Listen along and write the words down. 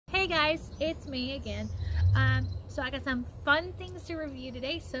guys, it's me again. So I got some fun things to review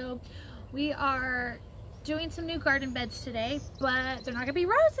today. So we are doing some new garden beds today, but they're not gonna be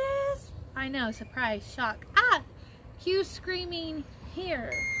roses. I know, surprise, shock. Cue screaming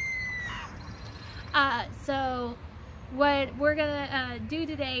here. So what we're gonna do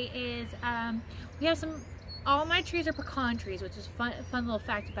today is we have all my trees are pecan trees, which is fun little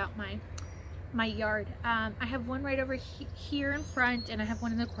fact about my yard. I have one right over here in front, and I have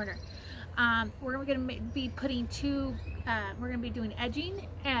one in the corner. We're going to be putting we're going to be doing edging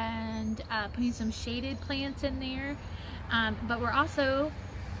and putting some shaded plants in there. But I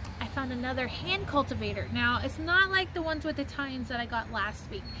found another hand cultivator. Now, it's not like the ones with the tines that I got last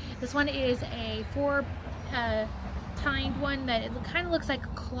week. This one is a 4-tined one that it kind of looks like a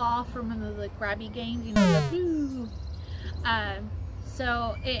claw from one of the grabby games, you know,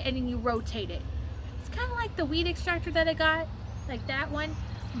 and then you rotate it. It's kind of like the weed extractor that I got, like that one,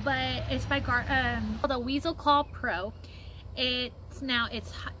 but it's by called a Weasel Claw Pro. It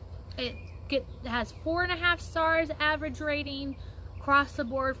has 4.5 stars average rating across the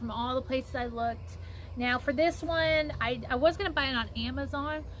board from all the places I looked. Now for this one, I was gonna buy it on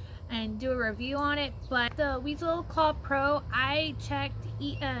Amazon and do a review on it, but the Weasel Claw Pro, I checked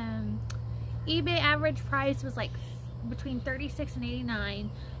eBay average price was like between $36 and $89.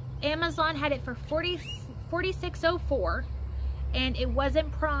 Amazon had it for $46.04, and it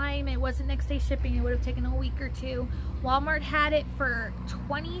wasn't Prime, it wasn't next day shipping, it would have taken a week or two. Walmart had it for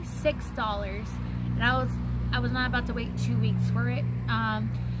 $26, and I was not about to wait 2 weeks for it.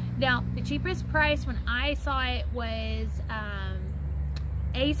 Now the cheapest price when I saw it was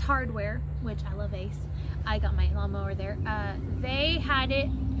Ace Hardware, which I love Ace. I got my lawnmower there. They had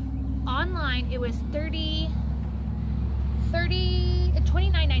it online. It was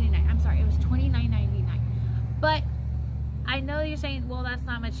 $29.99. I'm sorry, it was $29.99. But I know you're saying, well, that's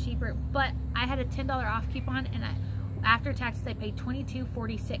not much cheaper, but I had a $10 off coupon, and after taxes I paid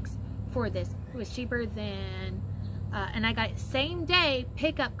 $22.46 for this. It was cheaper than and I got it same day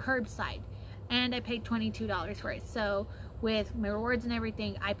pickup curbside, and I paid $22 for it. So with my rewards and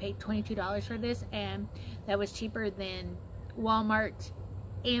everything, I paid $22 for this, and that was cheaper than Walmart,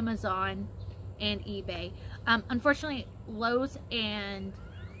 Amazon, and eBay. Unfortunately, Lowe's and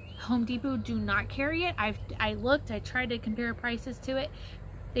Home Depot do not carry it. I looked, I tried to compare prices to it.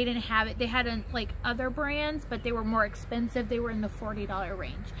 They didn't have it. They had like other brands, but they were more expensive. They were in the $40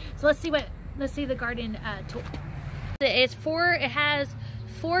 range. So let's see the garden tool. It has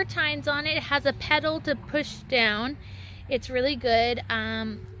 4 tines on it. It has a pedal to push down. It's really good.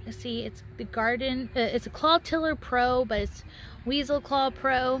 Let's see, it's the garden. It's a Claw Tiller Pro, but it's Weasel Claw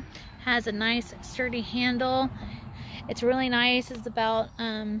Pro. Has a nice sturdy handle. It's really nice. It's about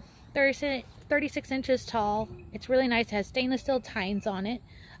 36 inches tall. It's really nice. It has stainless steel tines on it.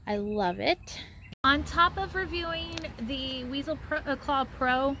 I love it. On top of reviewing the Weasel Claw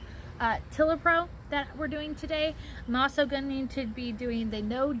Pro Tiller Pro that we're doing today, I'm also going to be doing the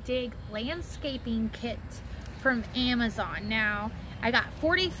No Dig landscaping kit from Amazon. Now I got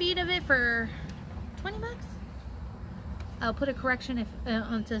 40 feet of it for 20 bucks. I'll put a correction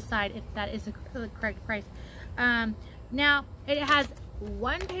onto the side if that is the correct price. Now it has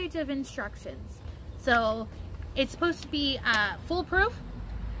 1 page of instructions, so it's supposed to be foolproof.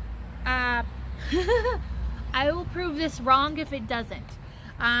 I will prove this wrong if it doesn't.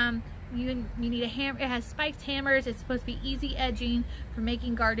 You need a hammer. It has spiked hammers. It's supposed to be easy edging for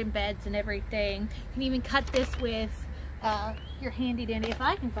making garden beds and everything. You can even cut this with your handy dandy, if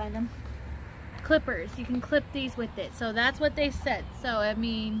I can find them, clippers. You can clip these with it. So that's what they said. So I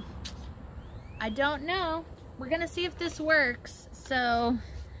mean, I don't know. We're gonna see if this works. So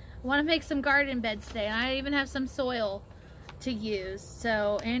I want to make some garden beds today. I even have some soil to use,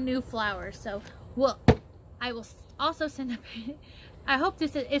 and new flowers. So I will also send up. I hope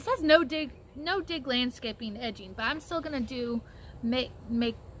it says no dig landscaping edging, but I'm still gonna make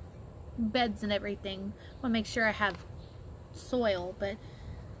beds and everything. I want to make sure I have soil, but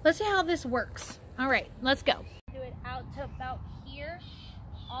let's see how this works. All right, let's go. Do it out to about here,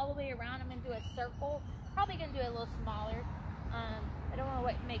 all the way around. I'm gonna do a circle. Probably gonna do it a little smaller. I don't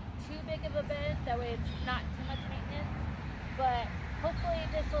want to make too big of a bed, that way it's not too much maintenance. But hopefully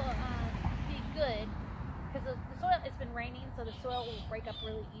this will be good, because the soil, it's been raining, so the soil will break up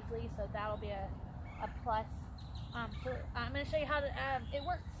really easily. So that'll be a plus. So I'm gonna show you how it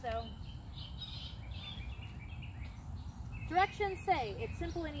works. So directions say it's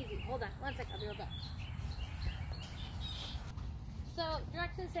simple and easy. Hold on, 1 second. I'll be right back. So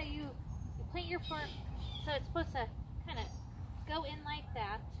directions say you plant your front. So it's supposed to kind of go in like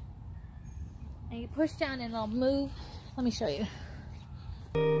that, and you push down and it'll move. Let me show you.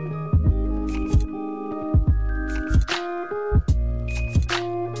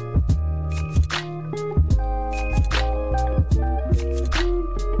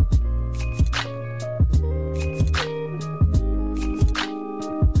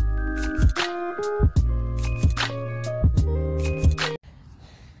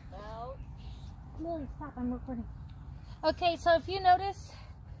 Okay, so if you notice,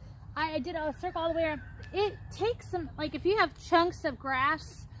 I did a circle all the way around. It takes some, like if you have chunks of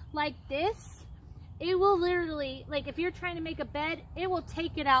grass like this, it will literally, like if you're trying to make a bed, it will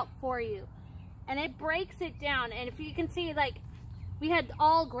take it out for you. And it breaks it down. And if you can see, like we had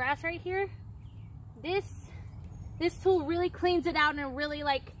all grass right here, this tool really cleans it out and it really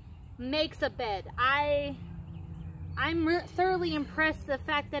like makes a bed. I'm thoroughly impressed the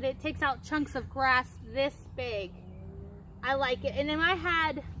fact that it takes out chunks of grass this big. I like it. And then I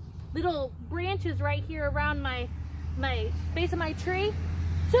had little branches right here around my base of my tree.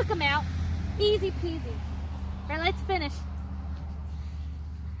 Took them out. Easy peasy. All right, let's finish.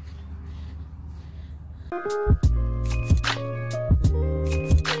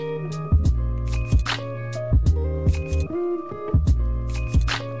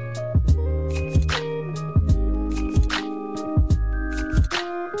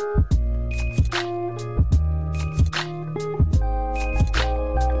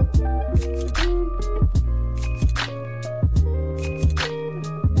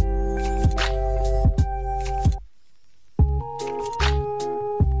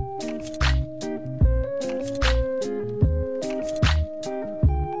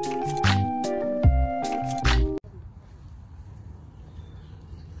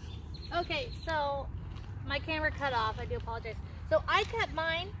 Okay, so my camera cut off. I do apologize. So I cut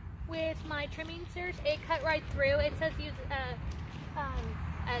mine with my trimming scissors. It cut right through. It says use a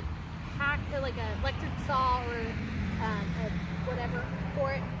hack, like a electric saw or whatever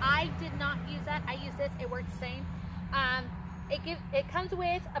for it. I did not use that. I used this. It worked the same. It comes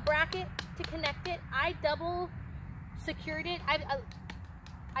with a bracket to connect it. I double secured it.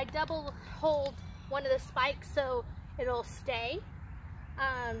 I double hold one of the spikes so it'll stay.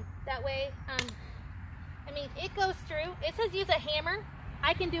 That way, I mean, it goes through. It says use a hammer.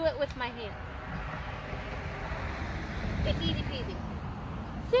 I can do it with my hand. It's easy peasy.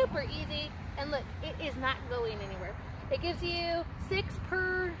 Super easy. And look, it is not going anywhere. It gives you 6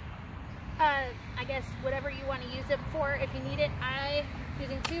 per, I guess, whatever you want to use it for if you need it. I'm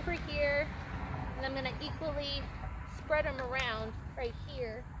using 2 for here. And I'm going to equally spread them around right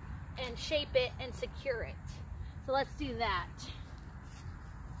here and shape it and secure it. So let's do that.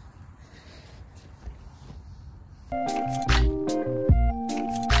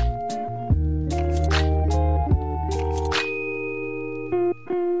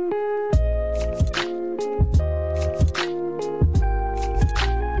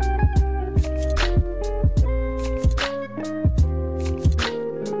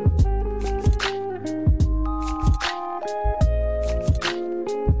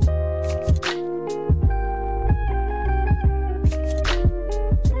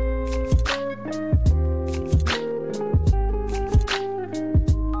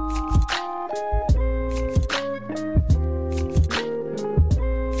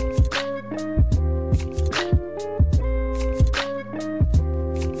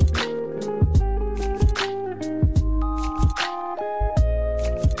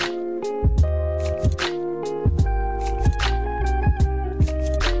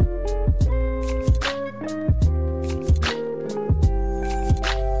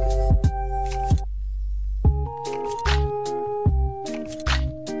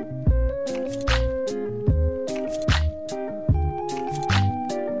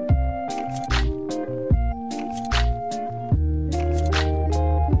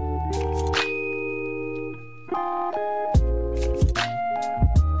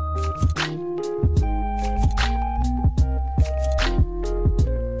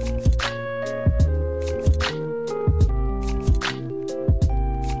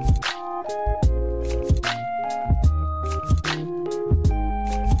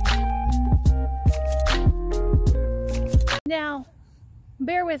 Now,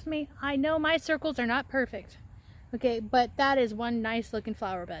 bear with me. I know my circles are not perfect. Okay, but that is one nice looking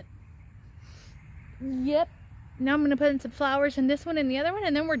flower bed. Yep. Now I'm going to put in some flowers in this one and the other one,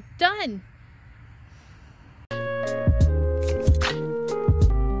 and then we're done.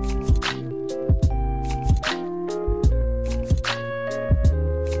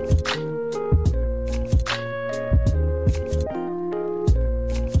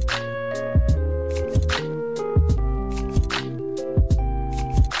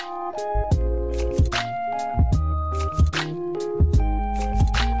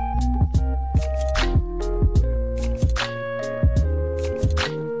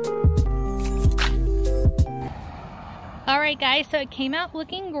 Alright guys, so it came out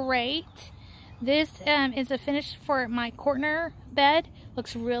looking great. This is a finish for my corner bed.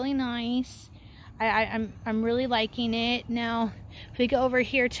 Looks really nice. I'm really liking it. Now, if we go over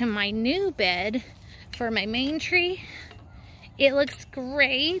here to my new bed for my main tree, It looks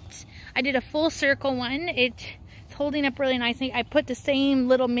great. I did a full circle one. It's holding up really nicely. I put the same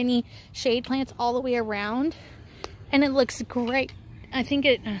little mini shade plants all the way around, and it looks great. I think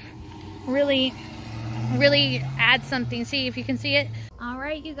it really adds something. See if you can see it. All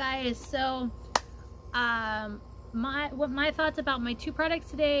right, you guys. So, my thoughts about my 2 products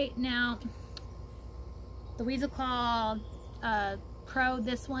today. Now, the Weasel Claw Pro,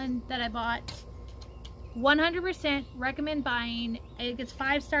 this one that I bought, 100% recommend buying. It gets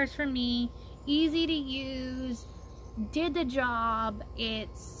 5 stars from me. Easy to use, did the job.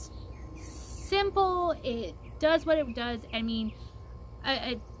 It's simple. It does what it does. I mean,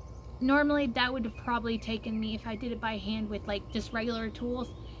 normally that would have probably taken me, if I did it by hand with like just regular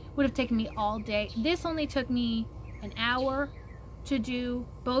tools, would have taken me all day. This only took me an hour to do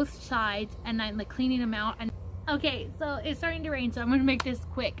both sides, and then like cleaning them out. And okay, so it's starting to rain, so I'm gonna make this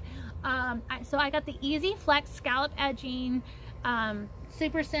quick. So I got the EasyFlex Scalloped edging,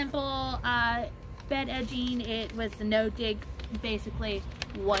 super simple bed edging. It was the no dig, basically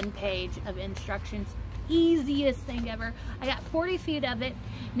 1 page of instructions. Easiest thing ever. I got 40 feet of it.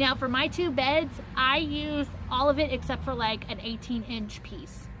 Now for my 2 beds, I used all of it except for like an 18-inch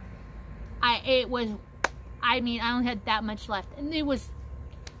piece. I mean, I only had that much left, and it was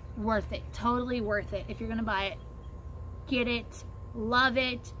worth it. Totally worth it. If you're gonna buy it, get it. Love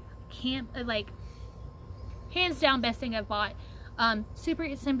it. Can't, like, hands down best thing I've bought. Super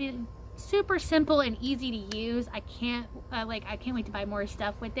simple and easy to use. I can't wait to buy more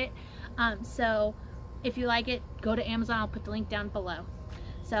stuff with it. So if you like it, go to Amazon. I'll put the link down below.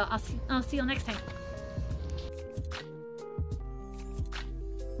 So I'll see you next time.